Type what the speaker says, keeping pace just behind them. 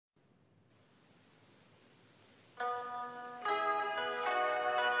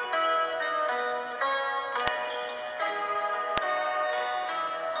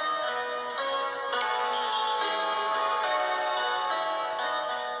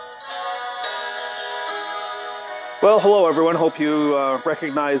Well, hello everyone. Hope you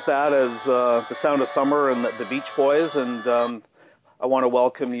recognize that as the sound of summer and the Beach Boys. And I want to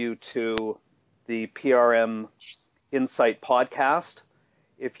welcome you to the PRM Insight Podcast.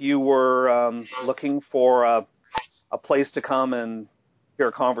 If you were looking for a place to come and hear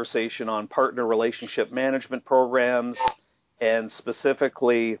a conversation on partner relationship management programs and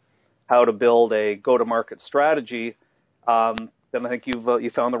specifically how to build a go-to-market strategy, then I think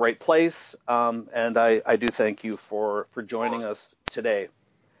you found the right place, and I do thank you for joining us today.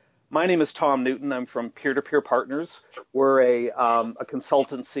 My name is Tom Newton. I'm from Peer-to-Peer Partners. We're a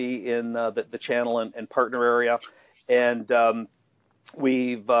consultancy in the channel and partner area, and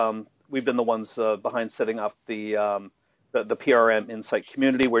we've been the ones behind setting up the PRM Insight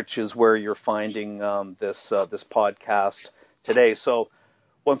community, which is where you're finding this podcast today. So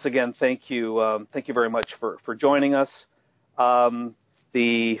once again, thank you very much for joining us.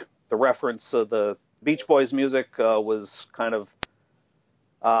 The reference of the Beach Boys music was kind of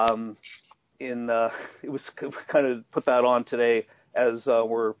it was kind of put that on today as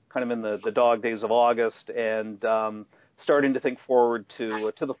we're kind of in the dog days of August and starting to think forward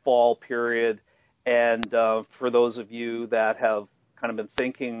to the fall period. And for those of you that have kind of been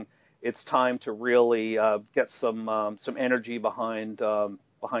thinking it's time to really get some energy behind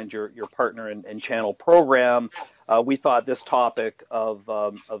your partner and channel program, we thought this topic of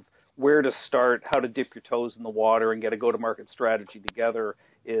where to start, how to dip your toes in the water and get a go-to-market strategy together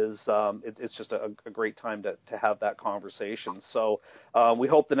is it's just a great time to have that conversation. So we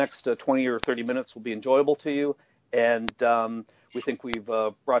hope the next 20 or 30 minutes will be enjoyable to you, and we think we've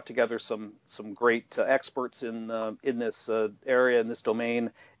brought together some great experts in this area, in this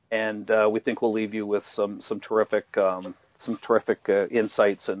domain, and we think we'll leave you with some terrific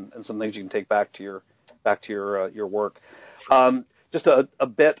insights and some things you can take back to your work. Just a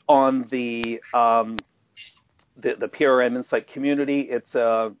bit on the PRM Insight community. It's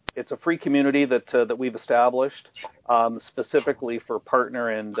a free community that we've established specifically for partner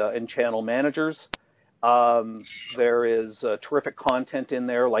and channel managers. There is terrific content in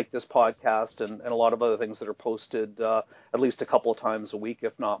there, like this podcast and a lot of other things that are posted at least a couple of times a week,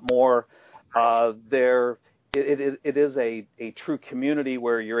 if not more. It is a true community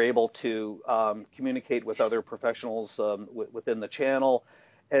where you're able to communicate with other professionals within the channel,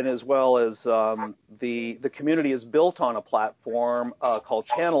 and as well as the community is built on a platform called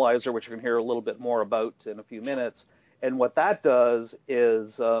Channeliser, which you're going to hear a little bit more about in a few minutes. And what that does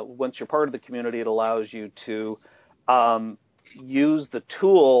is once you're part of the community, it allows you to use the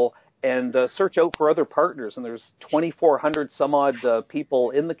tool and search out for other partners. And there's 2,400 some odd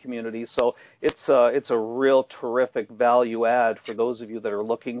people in the community, so it's a real terrific value add for those of you that are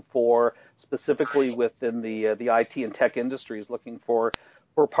looking for, specifically within the IT and tech industries, looking for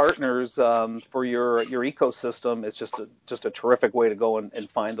partners for your ecosystem. It's just a terrific way to go and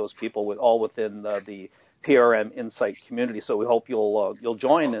find those people all within the PRM Insight community. So we hope you'll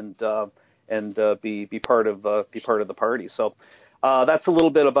join and be part of the party. So. That's a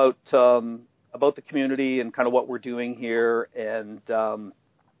little bit about the community and kind of what we're doing here, and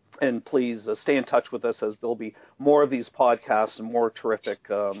please stay in touch with us as there'll be more of these podcasts and more terrific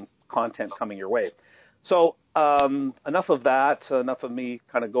content coming your way. So enough of that, enough of me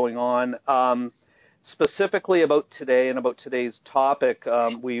kind of going on. Specifically about today and about today's topic,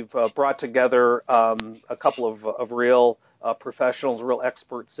 we've brought together a couple of real professionals, real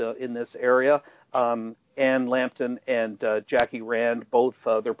experts in this area. Ann Lambton and Jackie Rand, both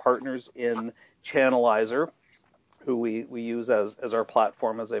their partners in Channeliser, who we use as our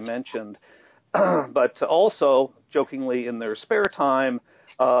platform, as I mentioned. But also, jokingly, in their spare time,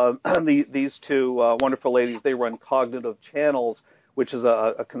 these two wonderful ladies, they run Cognitive Channels, which is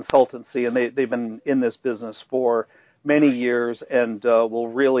a consultancy, and they've been in this business for many years and will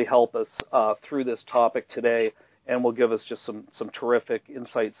really help us through this topic today, and will give us just some terrific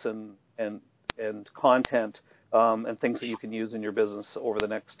insights and content and things that you can use in your business over the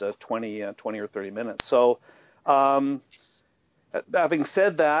next 20 or 30 minutes. So having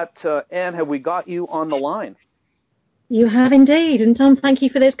said that, Anne, have we got you on the line? You have indeed. And Tom, thank you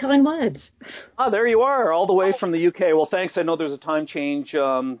for those kind words. There you are, all the way from the UK. Well, thanks. I know there's a time change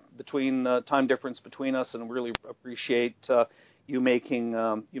time difference between us, and really appreciate you making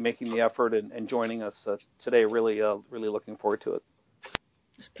the effort and joining us today. Really looking forward to it.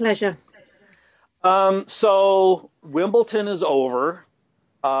 It's a pleasure. So Wimbledon is over.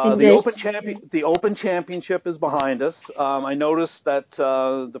 The Open Championship is behind us. I noticed that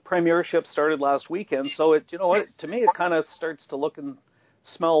the Premiership started last weekend, so to me it kind of starts to look and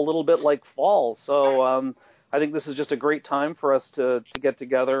smell a little bit like fall. So I think this is just a great time for us to get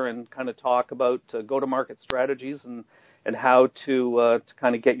together and kind of talk about go-to-market strategies and how to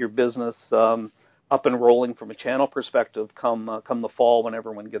kind of get your business up and rolling from a channel perspective come the fall when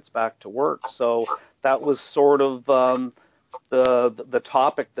everyone gets back to work. So that was sort of the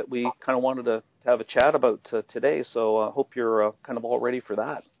topic that we kind of wanted to have a chat about today. So I hope you're kind of all ready for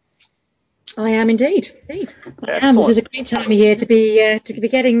that. I am indeed. Excellent. This is a great time of year to be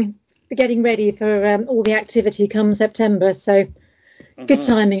getting ready for all the activity come September. So good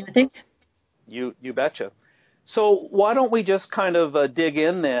timing, I think. You betcha. So why don't we just kind of dig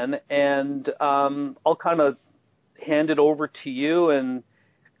in then, and I'll kind of hand it over to you and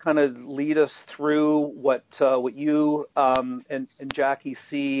kind of lead us through what you and Jackie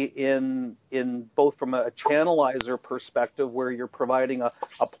see in both from a Channeliser perspective, where you're providing a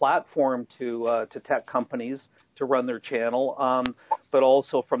platform to tech companies to run their channel, but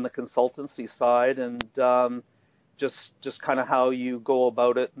also from the consultancy side, and just kind of how you go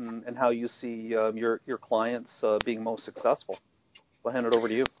about it and how you see your clients being most successful. I'll hand it over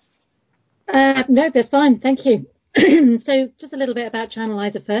to you. No, that's fine. Thank you. So just a little bit about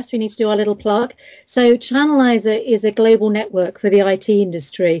Channeliser first. We need to do our little plug. So Channeliser is a global network for the IT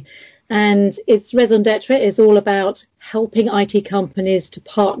industry, and its raison d'etre is all about helping IT companies to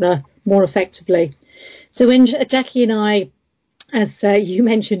partner more effectively. So when Jackie and I, as you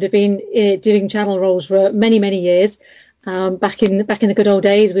mentioned, have been doing channel roles for many, many years. Back in the good old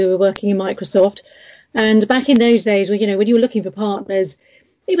days, we were working in Microsoft, and back in those days, when you were looking for partners,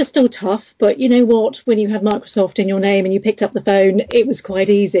 it was still tough. But you know what? When you had Microsoft in your name and you picked up the phone, it was quite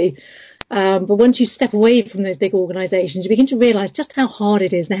easy. But once you step away from those big organisations, you begin to realise just how hard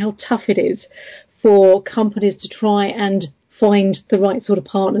it is and how tough it is for companies to try and find the right sort of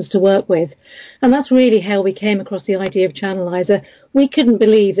partners to work with. And that's really how we came across the idea of Channeliser. We couldn't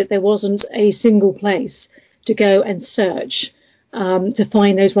believe that there wasn't a single place to go and search to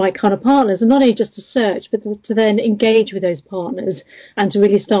find those right kind of partners, and not only just to search, but to then engage with those partners and to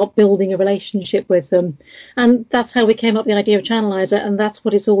really start building a relationship with them. And that's how we came up with the idea of Channeliser, and that's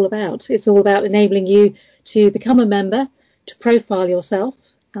what it's all about. It's all about enabling you to become a member, to profile yourself,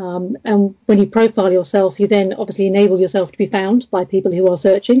 and when you profile yourself, you then obviously enable yourself to be found by people who are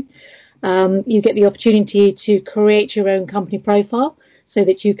searching. You get the opportunity to create your own company profile so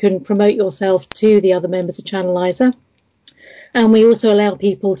that you can promote yourself to the other members of Channeliser. And we also allow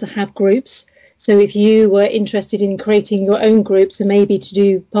people to have groups. So if you were interested in creating your own groups, and maybe to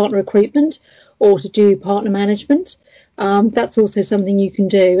do partner recruitment or to do partner management, that's also something you can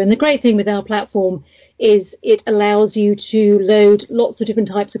do. And the great thing with our platform is it allows you to load lots of different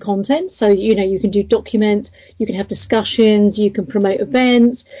types of content. So, you can do documents, you can have discussions, you can promote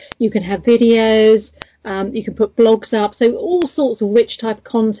events, you can have videos, you can put blogs up. So all sorts of rich type of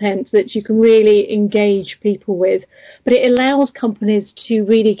content that you can really engage people with. But it allows companies to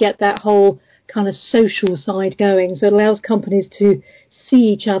really get that whole kind of social side going. So it allows companies to see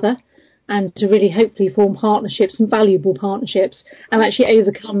each other and to really hopefully form partnerships, and valuable partnerships, and actually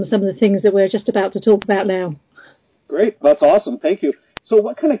overcome some of the things that we're just about to talk about now. Great. That's awesome. Thank you. So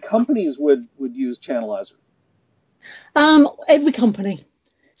what kind of companies would use Channeliser? Every company.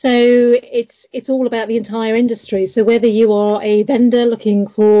 So it's all about the entire industry. So whether you are a vendor looking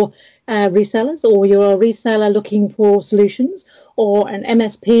for resellers, or you're a reseller looking for solutions, or an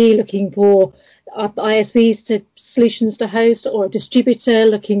MSP looking for ISVs to solutions to host, or a distributor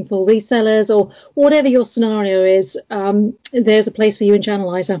looking for resellers, or whatever your scenario is, there's a place for you in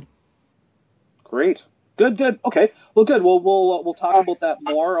Channeliser. Great. Good. Okay. Well, good. We'll talk about that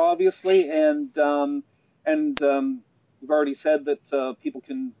more, obviously, and we've already said that people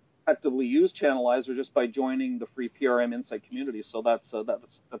can effectively use Channeliser just by joining the free PRM Insight community. So that's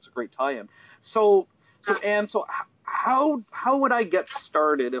a great tie-in. So Anne, how would I get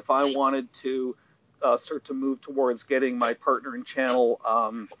started if I wanted to start to move towards getting my partner and channel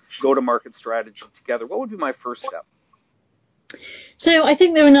go-to-market strategy together? What would be my first step? So I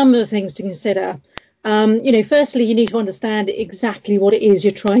think there are a number of things to consider. Firstly, you need to understand exactly what it is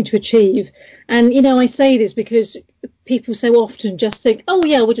you're trying to achieve. And, I say this because people so often just think, oh,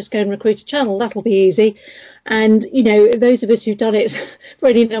 yeah, we'll just go and recruit a channel. That'll be easy. And, those of us who've done it for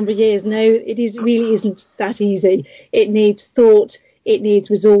any number of years know really isn't that easy. It needs thought. It needs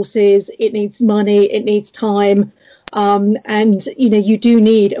resources. It needs money. It needs time. And, you do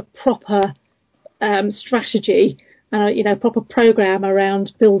need a proper strategy, proper program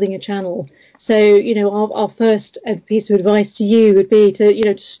around building a channel. So, our first piece of advice to you would be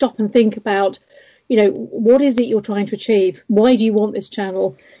to stop and think about, what is it you're trying to achieve? Why do you want this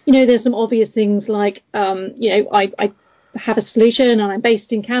channel? There's some obvious things like, I have a solution and I'm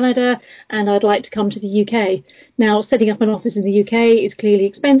based in Canada and I'd like to come to the UK. Now, setting up an office in the UK is clearly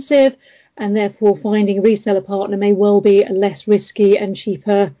expensive, and therefore finding a reseller partner may well be a less risky and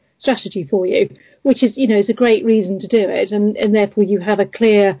cheaper strategy for you, which is, is a great reason to do it, and therefore you have a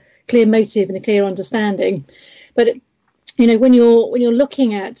clear motive and a clear understanding. But when you're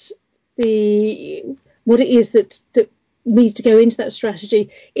looking at what it is that needs to go into that strategy,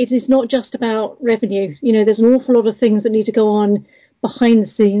 it is not just about revenue. There's an awful lot of things that need to go on behind the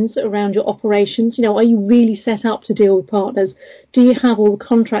scenes around your operations. Are you really set up to deal with partners? Do you have all the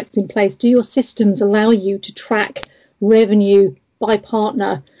contracts in place? Do your systems allow you to track revenue by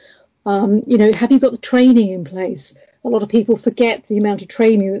partner? Have you got the training in place? A lot of people forget the amount of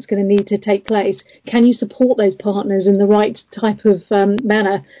training that's going to need to take place. Can you support those partners in the right type of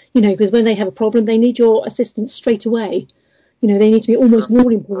manner? Because when they have a problem, they need your assistance straight away. They need to be almost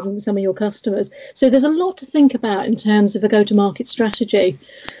more important than some of your customers. So there's a lot to think about in terms of a go-to-market strategy.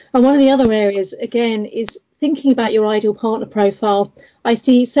 And one of the other areas, again, is thinking about your ideal partner profile. I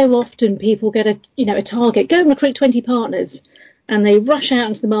see so often people get a target, go and recruit 20 partners. And they rush out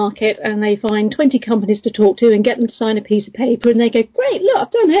into the market and they find 20 companies to talk to and get them to sign a piece of paper, and they go, great, look,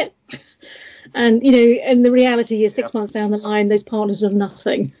 I've done it. And, and the reality is 6 months down the line, those partners have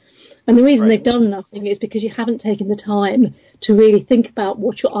nothing. And the reason they've done nothing is because you haven't taken the time to really think about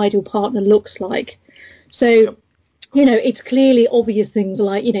what your ideal partner looks like. So, it's clearly obvious things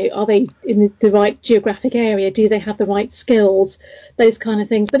like, are they in the right geographic area? Do they have the right skills? Those kind of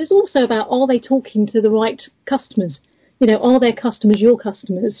things. But it's also about, are they talking to the right customers? Are their customers your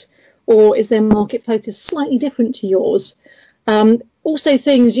customers, or is their market focus slightly different to yours? Also,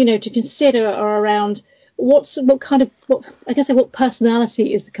 things to consider are around what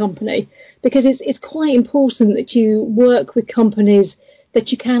personality is the company, because it's quite important that you work with companies that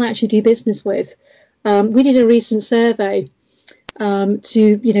you can actually do business with. We did a recent survey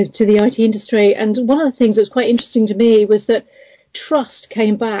to the IT industry, and one of the things that was quite interesting to me was that trust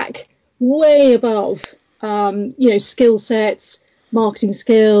came back way above. Skill sets, marketing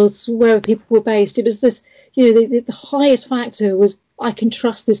skills, where people were based. It was this, the highest factor was, I can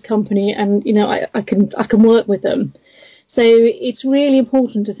trust this company and, I can work with them. So it's really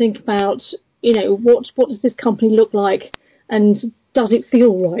important to think about, what does this company look like, and does it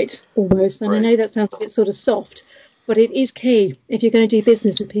feel right almost? And I know that sounds a bit sort of soft, but it is key. If you're going to do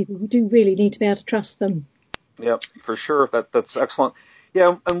business with people, you do really need to be able to trust them. Yep, for sure. That's excellent.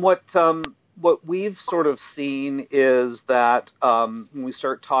 Yeah, and what we've sort of seen is that when we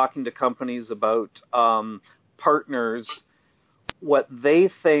start talking to companies about partners, what they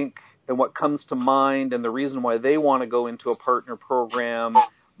think and what comes to mind and the reason why they want to go into a partner program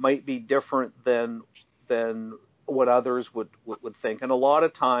might be different than what others would think. And a lot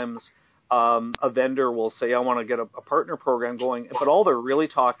of times a vendor will say, I want to get a partner program going, but all they're really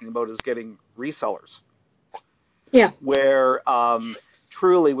talking about is getting resellers. Yeah. Where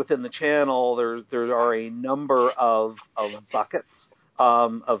truly within the channel, there are a number of buckets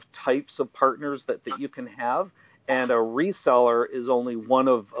of types of partners that you can have, and a reseller is only one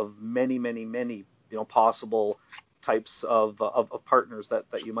of many possible types of partners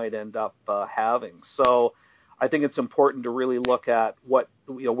that you might end up having. So I think it's important to really look at what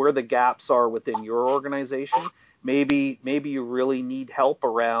where the gaps are within your organization. Maybe you really need help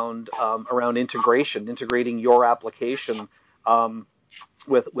around integrating your application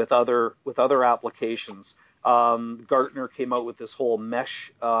with other applications. Gartner came out with this whole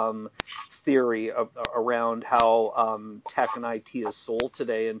mesh theory around how tech and IT is sold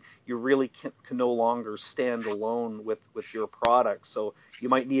today, and you really can no longer stand alone with your product. So you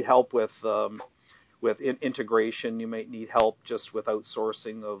might need help with integration. You might need help just with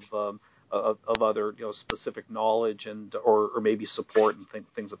outsourcing of other specific knowledge and or maybe support and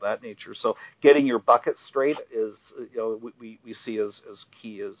things of that nature. So getting your bucket straight is we see as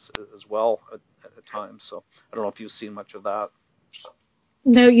key as well at times. So I don't know if you've seen much of that.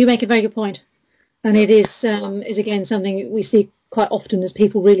 No, you make a very good point, and it is again something we see quite often as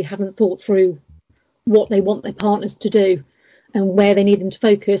people really haven't thought through what they want their partners to do and where they need them to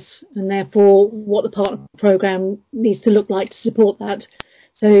focus, and therefore what the partner program needs to look like to support that.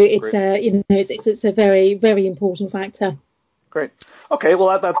 So it's it's a very, very important factor. Great. Okay.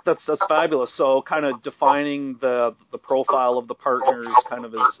 Well, that's fabulous. So kind of defining the profile of the partners kind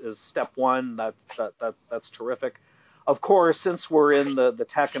of is step one. That's terrific. Of course, since we're in the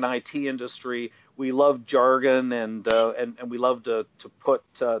tech and IT industry, we love jargon and we love to put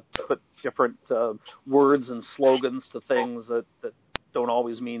different words and slogans to things that don't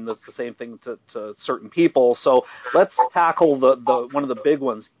always mean the same thing to certain people. So let's tackle the one of the big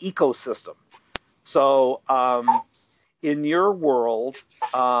ones, ecosystem. So in your world,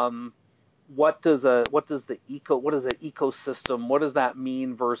 what is an ecosystem? What does that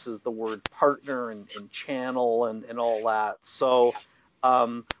mean versus the word partner and channel and all that? So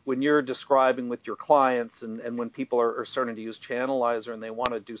when you're describing with your clients and when people are starting to use Channeliser and they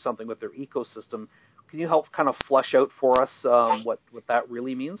want to do something with their ecosystem, can you help kind of flesh out for us what that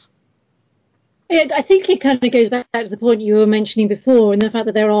really means? Yeah, I think it kind of goes back to the point you were mentioning before, and the fact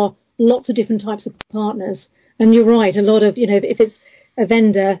that there are lots of different types of partners. And you're right, a lot of, if it's a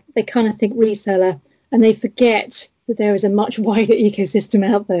vendor, they kind of think reseller, and they forget that there is a much wider ecosystem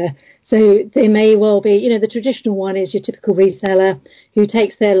out there. So they may well be, the traditional one is your typical reseller who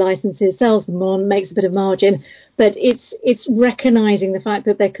takes their licenses, sells them on, makes a bit of margin. But it's recognizing the fact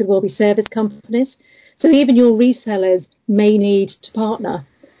that there could well be service companies. So even your resellers may need to partner.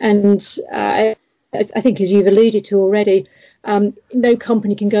 And I think, as you've alluded to already, no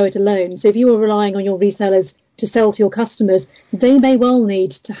company can go it alone. So if you are relying on your resellers to sell to your customers, they may well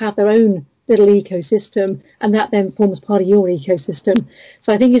need to have their own little ecosystem, and that then forms part of your ecosystem.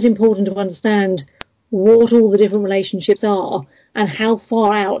 So I think it's important to understand what all the different relationships are and how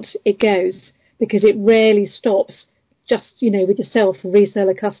far out it goes, because it rarely stops just, with yourself, a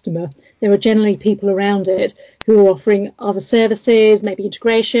reseller customer. There are generally people around it who are offering other services, maybe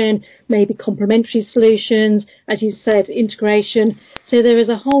integration, maybe complementary solutions, as you said, integration. So there is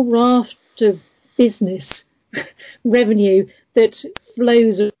a whole raft of business revenue that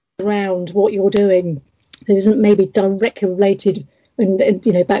flows around what you're doing that isn't maybe directly related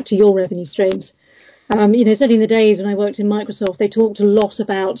and back to your revenue streams. Certainly in the days when I worked in Microsoft, they talked a lot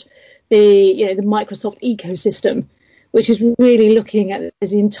about the Microsoft ecosystem, which is really looking at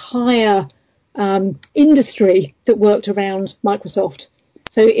the entire industry that worked around Microsoft.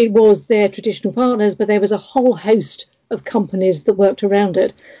 So it was their traditional partners, but there was a whole host of companies that worked around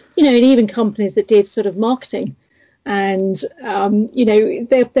it, and even companies that did sort of marketing. And,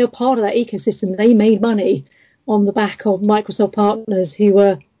 they're part of that ecosystem. They made money on the back of Microsoft partners who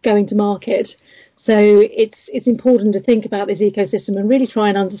were going to market. So it's important to think about this ecosystem and really try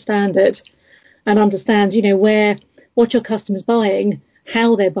and understand it and understand, what your customer's buying,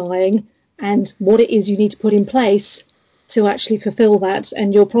 how they're buying, and what it is you need to put in place to actually fulfill that.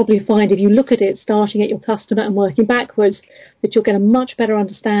 And you'll probably find, if you look at it starting at your customer and working backwards, that you'll get a much better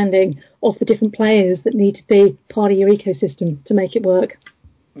understanding of the different players that need to be part of your ecosystem to make it work.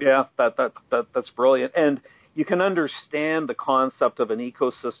 Yeah, that's brilliant. And you can understand the concept of an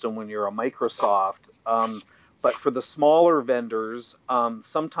ecosystem when you're a Microsoft, but for the smaller vendors,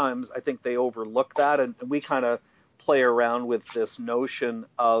 sometimes I think they overlook that, and we kind of play around with this notion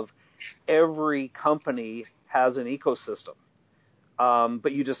of every company has an ecosystem,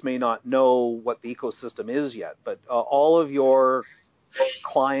 but you just may not know what the ecosystem is yet. But all of your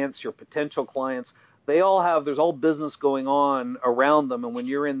clients, your potential clients, there's all business going on around them, and when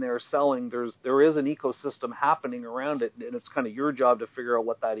you're in there selling, there is an ecosystem happening around it, and it's kind of your job to figure out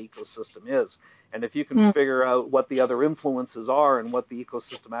what that ecosystem is. And if you can figure out what the other influences are and what the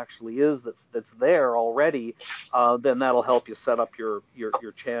ecosystem actually is that's there already, then that'll help you set up your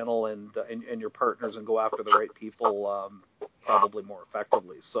channel and your partners and go after the right people probably more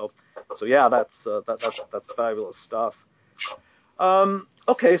effectively. So yeah, that's fabulous stuff.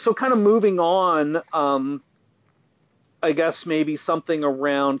 Okay, so kind of moving on, I guess maybe something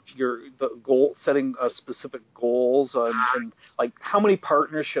around the goal, setting specific goals, and like how many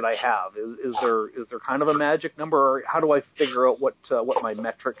partners should I have? Is there kind of a magic number, or how do I figure out what my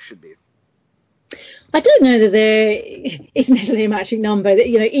metric should be? I don't know that there is necessarily a magic number.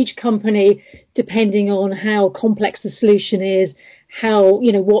 Each company, depending on how complex the solution is, how,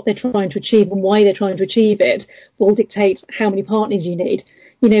 what they're trying to achieve and why they're trying to achieve it, will dictate how many partners you need.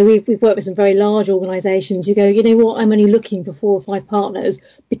 We've worked with some very large organisations. You go, what, I'm only looking for 4 or 5 partners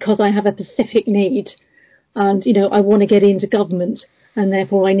because I have a specific need. And, I want to get into government, and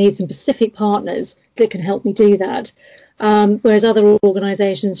therefore I need some specific partners that can help me do that. Whereas other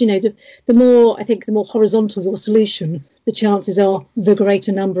organisations, the more horizontal your solution, the chances are the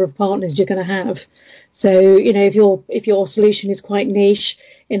greater number of partners you're going to have. So, if your solution is quite niche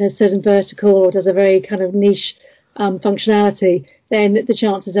in a certain vertical or does a very kind of niche functionality, then the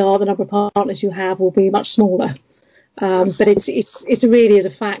chances are the number of partners you have will be much smaller. But it's really as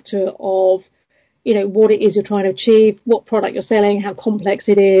a factor of, what it is you're trying to achieve, what product you're selling, how complex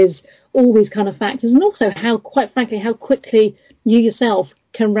it is, all these kind of factors, and also how quickly you yourself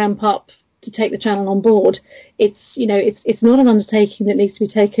can ramp up to take the channel on board. It's not an undertaking that needs to be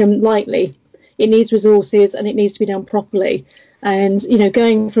taken lightly. It needs resources and it needs to be done properly. And,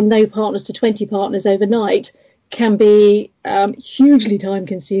 going from no partners to 20 partners overnight can be hugely time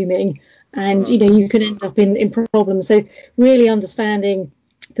consuming And, you can end up in problems. So really understanding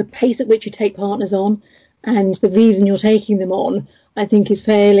the pace at which you take partners on and the reason you're taking them on, I think is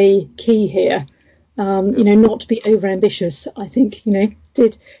fairly key here. Not to be overambitious, I think,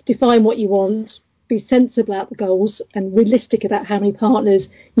 define what you want, be sensible about the goals and realistic about how many partners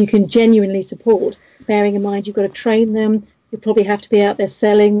you can genuinely support, bearing in mind you've got to train them. You probably have to be out there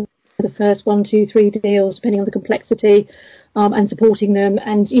selling the first 1, 2, 3 deals, depending on the complexity, and supporting them.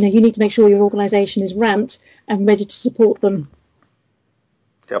 And, you need to make sure your organisation is ramped and ready to support them.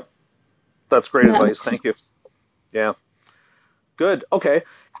 Yep. That's great advice. Thank you. Yeah. Good. Okay.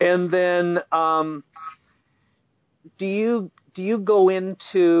 And then do you go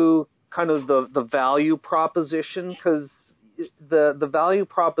into kind of the value proposition? Because the value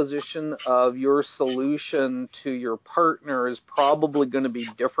proposition of your solution to your partner is probably going to be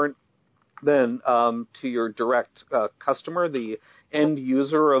different than to your direct customer, the end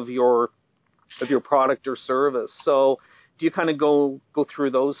user of your product or service. So do you kind of go through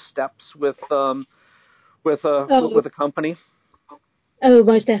those steps with a company? Oh,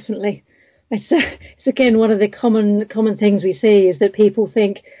 most definitely. It's again one of the common things we see is that people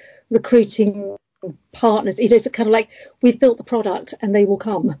think recruiting partners, it's kind of like we've built the product and they will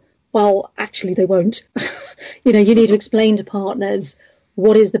come. Well, actually they won't. You need to explain to partners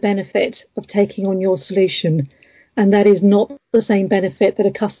what is the benefit of taking on your solution, and that is not the same benefit that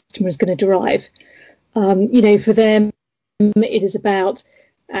a customer is going to derive. For them, it is about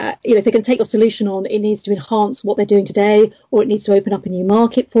if they can take your solution on, it needs to enhance what they're doing today, or it needs to open up a new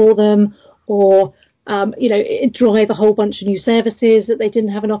market for them, or drive a whole bunch of new services that they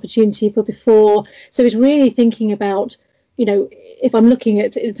didn't have an opportunity for before. So it's really thinking about, if I'm looking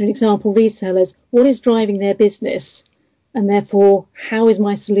at, for example, resellers, what is driving their business? And therefore, how is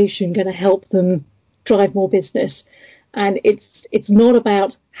my solution going to help them drive more business? And it's not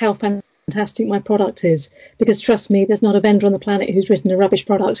about how fantastic my product is, because trust me, there's not a vendor on the planet who's written a rubbish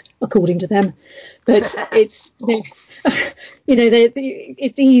product, according to them. But it's,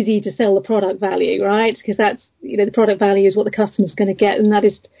 it's easy to sell the product value, right? Because that's, the product value is what the customer's going to get, and that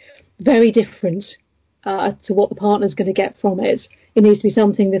is very different to what the partner's going to get from it. It needs to be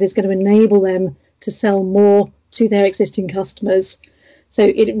something that is going to enable them to sell more to their existing customers. So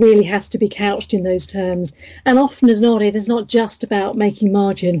it really has to be couched in those terms. And often as not, it is not just about making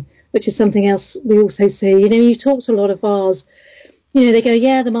margin, which is something else we also see. You talk to a lot of VARs, they go,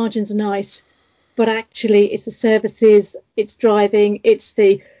 yeah, the margins are nice, but actually it's the services, it's driving, it's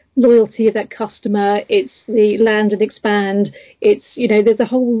the loyalty of that customer, it's the land and expand, it's, there's a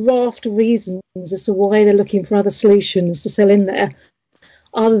whole raft of reasons as to why they're looking for other solutions to sell in there,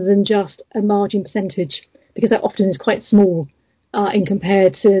 other than just a margin percentage, because that often is quite small in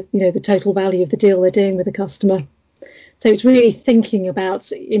compared to, the total value of the deal they're doing with the customer. So it's really thinking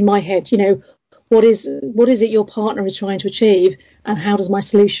about, in my head, what is it your partner is trying to achieve, and how does my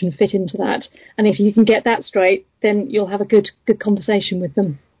solution fit into that? And if you can get that straight, then you'll have a good conversation with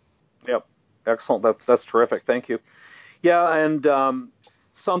them. Yep, excellent. That's terrific. Thank you. Yeah, and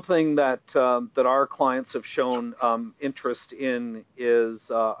something that our clients have shown interest in is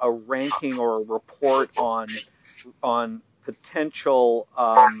a ranking or a report on potential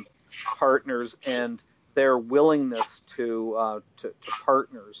partners and their willingness to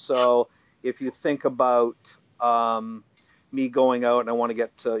partner. So if you think about me going out and I want to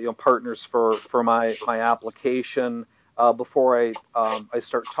get partners for my application, before I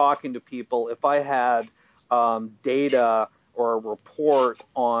start talking to people, if I had data or a report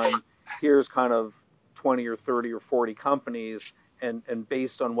on here's kind of 20 or 30 or 40 companies, and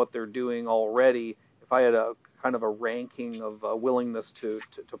based on what they're doing already, if I had a kind of a ranking of willingness to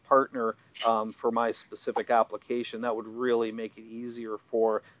partner for my specific application, that would really make it easier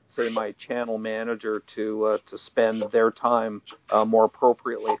for, say, my channel manager to spend their time more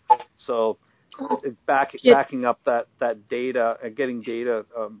appropriately. So backing up that data and getting data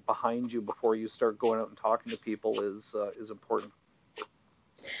behind you before you start going out and talking to people is important.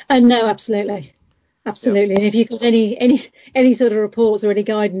 No, absolutely. Yeah. And if you've got any sort of reports or any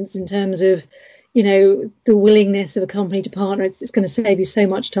guidance in terms of the willingness of a company to partner, it's going to save you so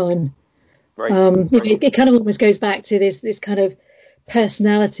much time. Right. It kind of almost goes back to this kind of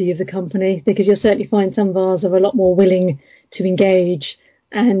personality of the company, because you'll certainly find some VARs are a lot more willing to engage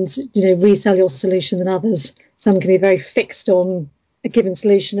and resell your solution than others. Some can be very fixed on a given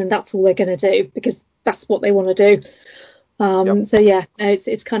solution, and that's all they're going to do because that's what they want to do. So yeah,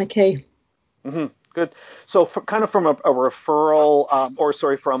 it's kind of key. Mm-hmm. Good. So kind of from a referral,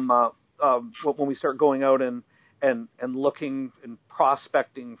 from when we start going out and looking and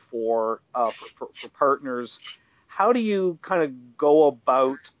prospecting for partners, how do you kind of go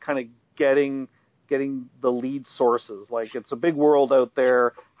about kind of getting the lead sources? Like, it's a big world out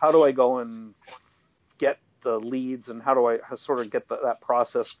there. How do I go and get the leads, and how do I sort of get that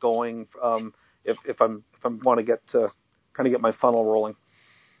process going if I want to get my funnel rolling?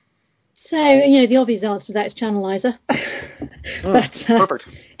 So, the obvious answer to that is Channeliser. But perfect.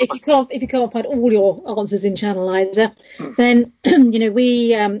 If you can't find all your answers in Channeliser, then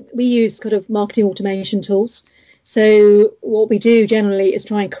we use kind of marketing automation tools. So what we do generally is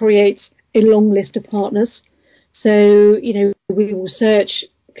try and create a long list of partners. So we will search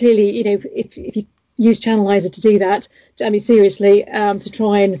clearly. If you use Channeliser to do that, seriously, to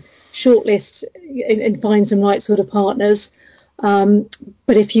try and shortlist and find some right sort of partners.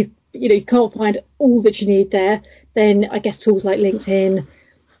 But if you can't find all that you need there, then I guess tools like LinkedIn,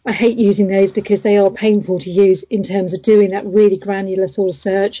 I hate using those because they are painful to use in terms of doing that really granular sort of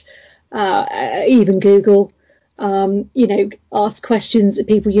search. Even Google, ask questions of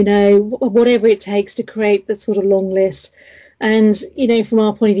people whatever it takes to create the sort of long list. And, from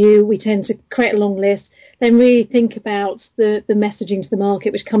our point of view, we tend to create a long list, then really think about the messaging to the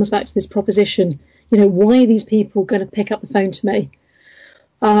market, which comes back to this proposition. Why are these people going to pick up the phone to me?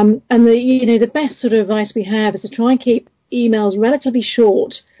 And the best sort of advice we have is to try and keep emails relatively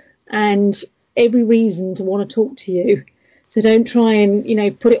short and every reason to want to talk to you. So don't try and,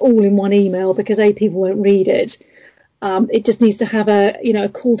 put it all in one email because people won't read it. It just needs to have a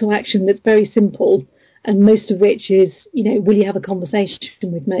call to action that's very simple, and most of which is, will you have a conversation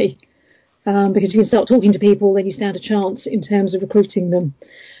with me? Because if you can start talking to people, then you stand a chance in terms of recruiting them.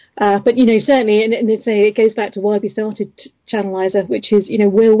 But, certainly, and it goes back to why we started Channeliser, which is,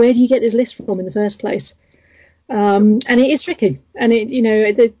 where do you get this list from in the first place? And it is tricky. And,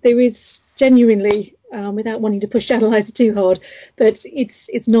 there is genuinely, without wanting to push Channeliser too hard, but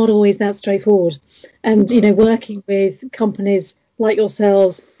it's not always that straightforward. And, working with companies like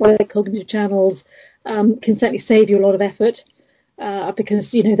yourselves, like Cognitive Channels, can certainly save you a lot of effort because,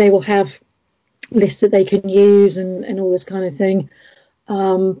 they will have lists that they can use and all this kind of thing.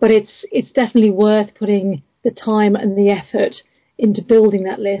 But it's definitely worth putting the time and the effort into building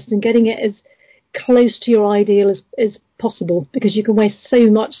that list and getting it as close to your ideal as possible, because you can waste so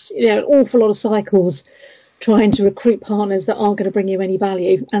much, an awful lot of cycles trying to recruit partners that aren't going to bring you any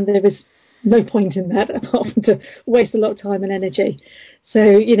value, and there is no point in that apart from to waste a lot of time and energy. So,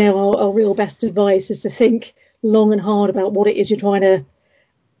 our real best advice is to think long and hard about what it is you're trying to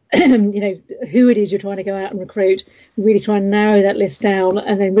who it is you're trying to go out and recruit, really try and narrow that list down,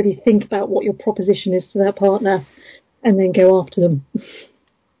 and then really think about what your proposition is to that partner, and then go after them.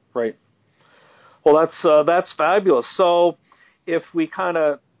 Right. Well, that's fabulous. So if we kind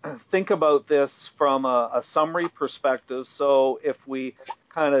of think about this from a summary perspective, so if we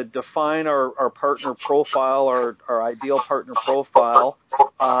kind of define our partner profile, our ideal partner profile,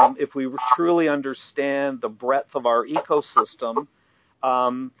 if we truly understand the breadth of our ecosystem,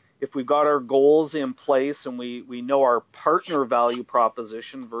 if we've got our goals in place and we know our partner value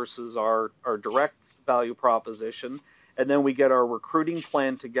proposition versus our direct value proposition, and then we get our recruiting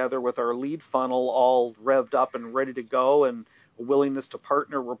plan together with our lead funnel all revved up and ready to go, and a willingness to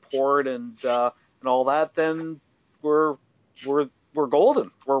partner report and all that, then we're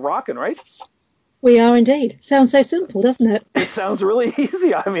golden. We're rocking, right? We are indeed. Sounds so simple, doesn't it? It sounds really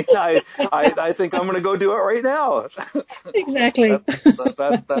easy. I mean, I think I'm going to go do it right now. Exactly.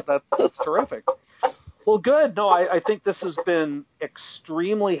 That's terrific. Well, good. No, I think this has been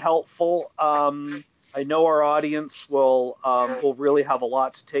extremely helpful. I know our audience will really have a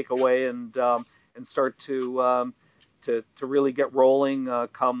lot to take away and start to really get rolling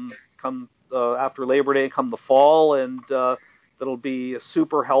come after Labor Day, come the fall, and that'll be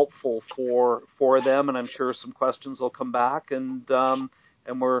super helpful for them. And I'm sure some questions will come back, and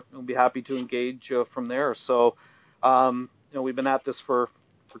we'll be happy to engage from there. So we've been at this for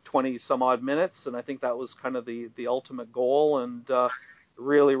 20 some odd minutes, and I think that was kind of the ultimate goal. And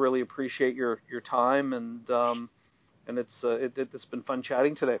really appreciate your time, and it's been fun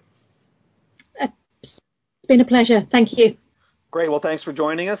chatting today. It's been a pleasure. Thank you. Great. Well, thanks for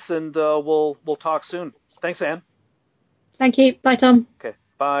joining us, and we'll talk soon. Thanks, Anne. Thank you. Bye, Tom. Okay.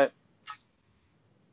 Bye.